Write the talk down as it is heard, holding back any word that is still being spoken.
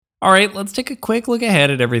All right, let's take a quick look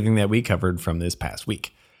ahead at everything that we covered from this past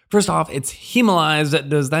week. First off, it's hemolyzed.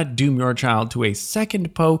 Does that doom your child to a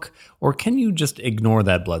second poke, or can you just ignore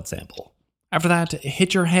that blood sample? After that,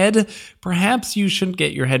 hit your head. Perhaps you shouldn't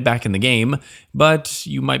get your head back in the game, but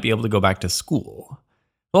you might be able to go back to school.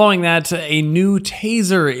 Following that, a new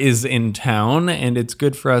taser is in town, and it's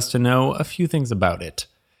good for us to know a few things about it.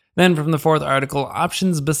 Then from the fourth article,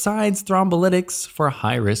 options besides thrombolytics for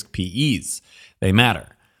high-risk PEs. They matter.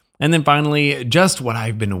 And then finally, just what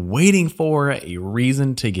I've been waiting for, a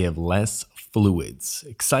reason to give less fluids.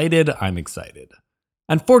 Excited? I'm excited.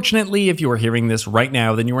 Unfortunately, if you are hearing this right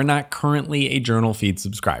now, then you are not currently a JournalFeed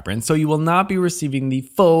subscriber, and so you will not be receiving the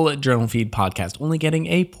full JournalFeed podcast, only getting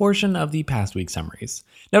a portion of the past week summaries.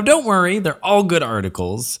 Now don't worry, they're all good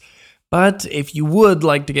articles, but if you would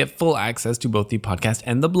like to get full access to both the podcast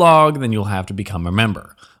and the blog, then you'll have to become a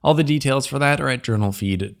member. All the details for that are at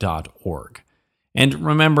journalfeed.org. And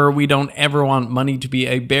remember, we don't ever want money to be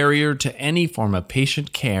a barrier to any form of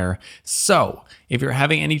patient care. So, if you're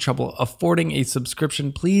having any trouble affording a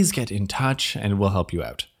subscription, please get in touch and we'll help you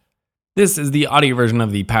out. This is the audio version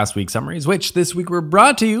of the past week summaries, which this week were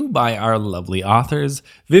brought to you by our lovely authors,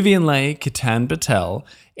 Vivian Leigh, Ketan Patel,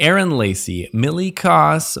 Aaron Lacey, Millie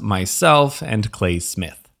Koss, myself, and Clay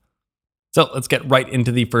Smith. So let's get right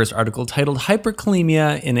into the first article titled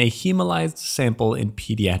Hyperkalemia in a Hemolyzed Sample in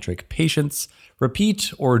Pediatric Patients.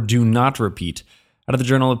 Repeat or do not repeat, out of the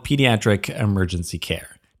Journal of Pediatric Emergency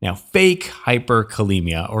Care. Now, fake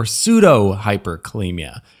hyperkalemia or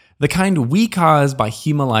pseudo-hyperkalemia, the kind we cause by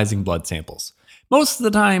hemolyzing blood samples. Most of the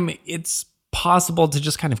time, it's possible to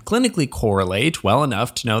just kind of clinically correlate well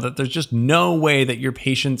enough to know that there's just no way that your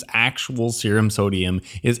patient's actual serum sodium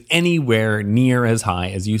is anywhere near as high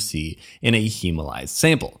as you see in a hemolyzed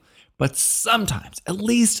sample. But sometimes, at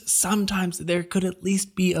least sometimes, there could at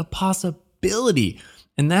least be a possibility,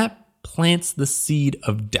 and that plants the seed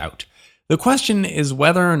of doubt. The question is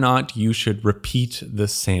whether or not you should repeat the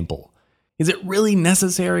sample. Is it really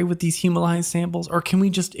necessary with these hemolyzed samples, or can we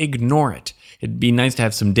just ignore it? It'd be nice to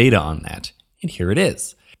have some data on that, and here it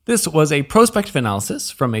is. This was a prospective analysis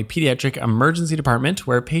from a pediatric emergency department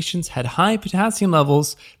where patients had high potassium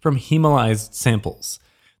levels from hemolyzed samples.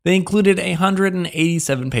 They included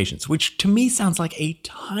 187 patients, which to me sounds like a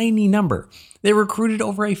tiny number. They recruited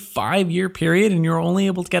over a 5-year period and you're only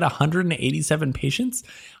able to get 187 patients?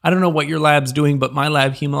 I don't know what your lab's doing, but my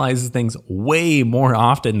lab hemolyzes things way more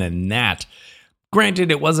often than that. Granted,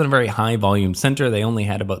 it wasn't a very high volume center. They only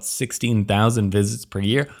had about 16,000 visits per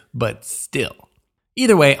year, but still.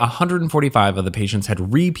 Either way, 145 of the patients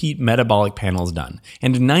had repeat metabolic panels done,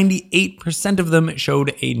 and 98% of them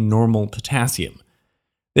showed a normal potassium.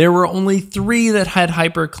 There were only 3 that had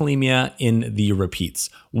hyperkalemia in the repeats.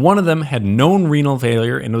 One of them had known renal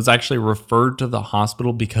failure and was actually referred to the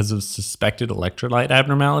hospital because of suspected electrolyte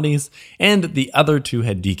abnormalities, and the other 2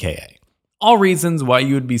 had DKA. All reasons why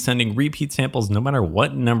you would be sending repeat samples no matter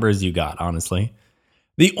what numbers you got, honestly.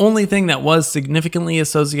 The only thing that was significantly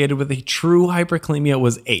associated with a true hyperkalemia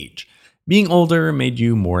was age. Being older made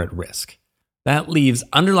you more at risk. That leaves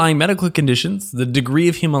underlying medical conditions, the degree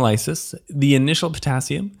of hemolysis, the initial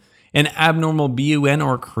potassium, an abnormal BUN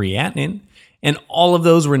or creatinine, and all of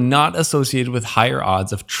those were not associated with higher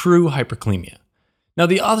odds of true hyperkalemia. Now,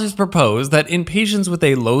 the authors propose that in patients with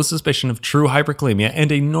a low suspicion of true hyperkalemia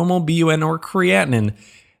and a normal BUN or creatinine,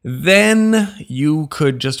 then you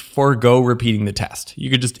could just forego repeating the test.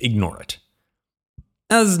 You could just ignore it.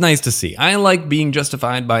 Now, this is nice to see. I like being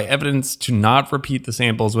justified by evidence to not repeat the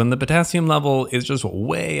samples when the potassium level is just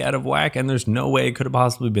way out of whack and there's no way it could have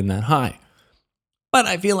possibly been that high. But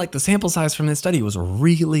I feel like the sample size from this study was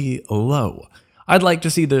really low. I'd like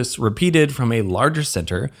to see this repeated from a larger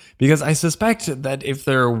center because I suspect that if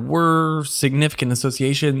there were significant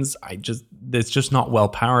associations, it's just not well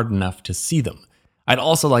powered enough to see them. I'd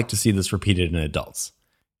also like to see this repeated in adults.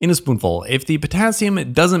 In a spoonful, if the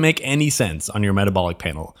potassium doesn't make any sense on your metabolic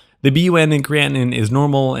panel, the BUN and creatinine is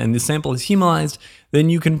normal and the sample is hemolyzed, then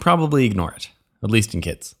you can probably ignore it, at least in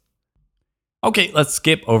kids. Okay, let's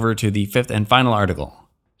skip over to the 5th and final article,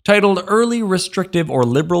 titled Early Restrictive or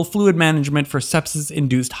Liberal Fluid Management for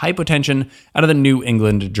Sepsis-Induced Hypotension out of the New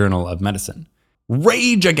England Journal of Medicine.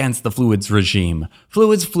 Rage against the fluids regime.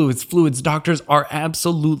 Fluids. Doctors are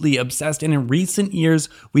absolutely obsessed, and in recent years,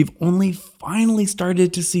 we've only finally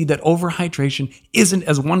started to see that overhydration isn't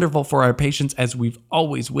as wonderful for our patients as we've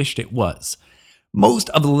always wished it was. Most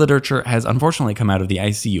of the literature has unfortunately come out of the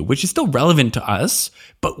ICU, which is still relevant to us,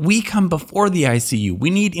 but we come before the ICU. We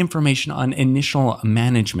need information on initial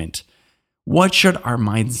management. What should our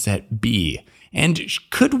mindset be? And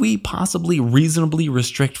could we possibly reasonably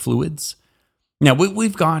restrict fluids? Now, what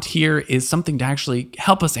we've got here is something to actually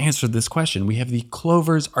help us answer this question. We have the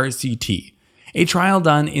Clovers RCT, a trial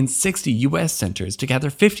done in 60 US centers to gather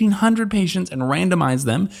 1,500 patients and randomize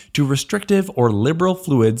them to restrictive or liberal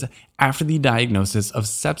fluids after the diagnosis of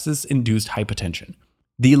sepsis-induced hypotension.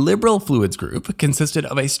 The liberal fluids group consisted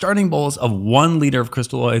of a starting bolus of 1 liter of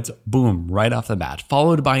crystalloids, boom, right off the bat,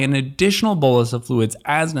 followed by an additional bolus of fluids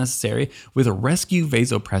as necessary with rescue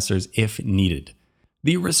vasopressors if needed.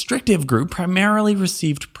 The restrictive group primarily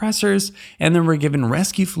received pressors and then were given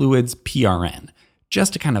rescue fluids PRN,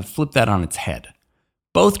 just to kind of flip that on its head.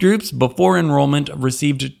 Both groups, before enrollment,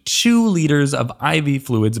 received 2 liters of IV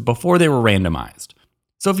fluids before they were randomized.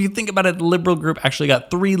 So if you think about it, the liberal group actually got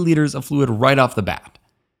 3 liters of fluid right off the bat.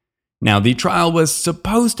 Now, the trial was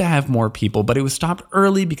supposed to have more people, but it was stopped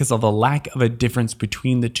early because of the lack of a difference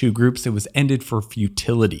between the two groups. It was ended for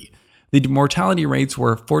futility. The mortality rates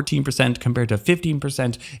were 14% compared to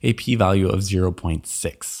 15%, a p-value of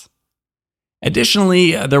 0.6.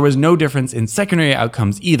 Additionally, there was no difference in secondary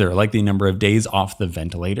outcomes either, like the number of days off the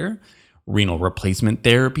ventilator, renal replacement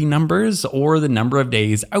therapy numbers, or the number of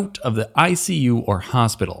days out of the ICU or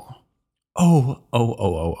hospital. I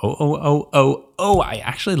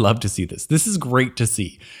actually love to see this. This is great to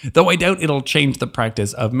see. Though I doubt it'll change the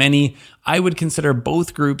practice of many, I would consider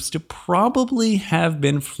both groups to probably have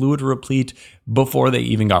been fluid replete before they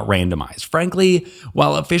even got randomized. Frankly,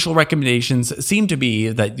 while official recommendations seem to be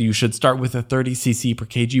that you should start with a 30 cc per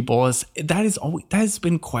kg bolus, that has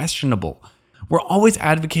been questionable. We're always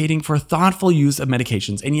advocating for thoughtful use of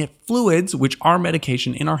medications, and yet fluids, which are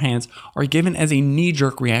medication in our hands, are given as a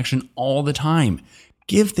knee-jerk reaction all the time.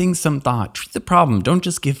 Give things some thought. Treat the problem. Don't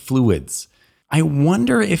just give fluids. I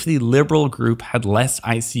wonder if the liberal group had less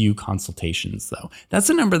ICU consultations, though. That's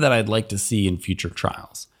a number that I'd like to see in future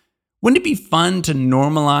trials. Wouldn't it be fun to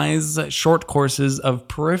normalize short courses of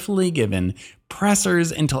peripherally given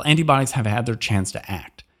pressors until antibodies have had their chance to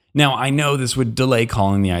act? Now, I know this would delay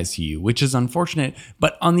calling the ICU, which is unfortunate,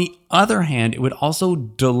 but on the other hand, it would also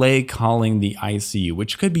delay calling the ICU,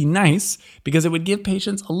 which could be nice because it would give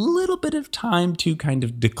patients a little bit of time to kind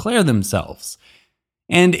of declare themselves.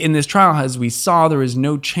 And in this trial, as we saw, there was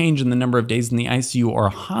no change in the number of days in the ICU or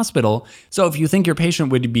hospital. So if you think your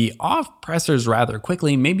patient would be off pressors rather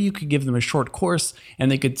quickly, maybe you could give them a short course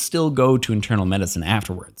and they could still go to internal medicine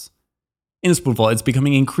afterwards. In a spoonful, it's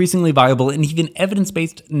becoming increasingly viable and even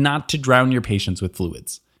evidence-based not to drown your patients with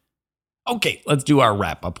fluids. Okay, let's do our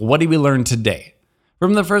wrap-up. What did we learn today?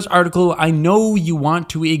 From the first article, I know you want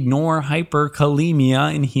to ignore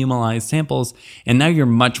hyperkalemia in hemolyzed samples, and now you're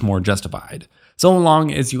much more justified. So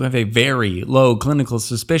long as you have a very low clinical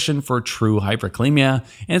suspicion for true hyperkalemia,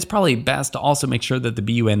 and it's probably best to also make sure that the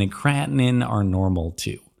BUN and creatinine are normal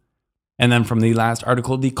too. And then from the last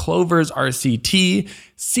article, the Clovers RCT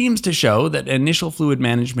seems to show that initial fluid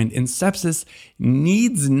management in sepsis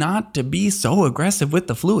needs not to be so aggressive with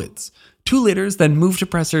the fluids. 2 liters, then move to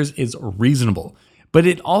pressors is reasonable, but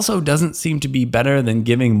it also doesn't seem to be better than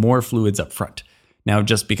giving more fluids up front. Now,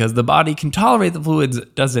 just because the body can tolerate the fluids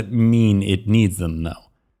doesn't mean it needs them,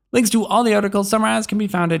 though. Links to all the articles summarized can be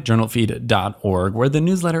found at JournalFeed.org, where the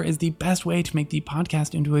newsletter is the best way to make the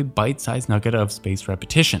podcast into a bite-sized nugget of spaced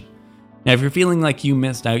repetition. Now, if you're feeling like you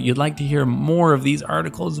missed out, you'd like to hear more of these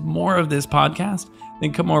articles, more of this podcast,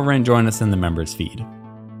 then come over and join us in the members feed.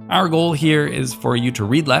 Our goal here is for you to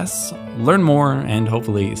read less, learn more, and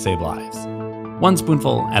hopefully save lives. One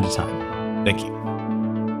spoonful at a time. Thank you.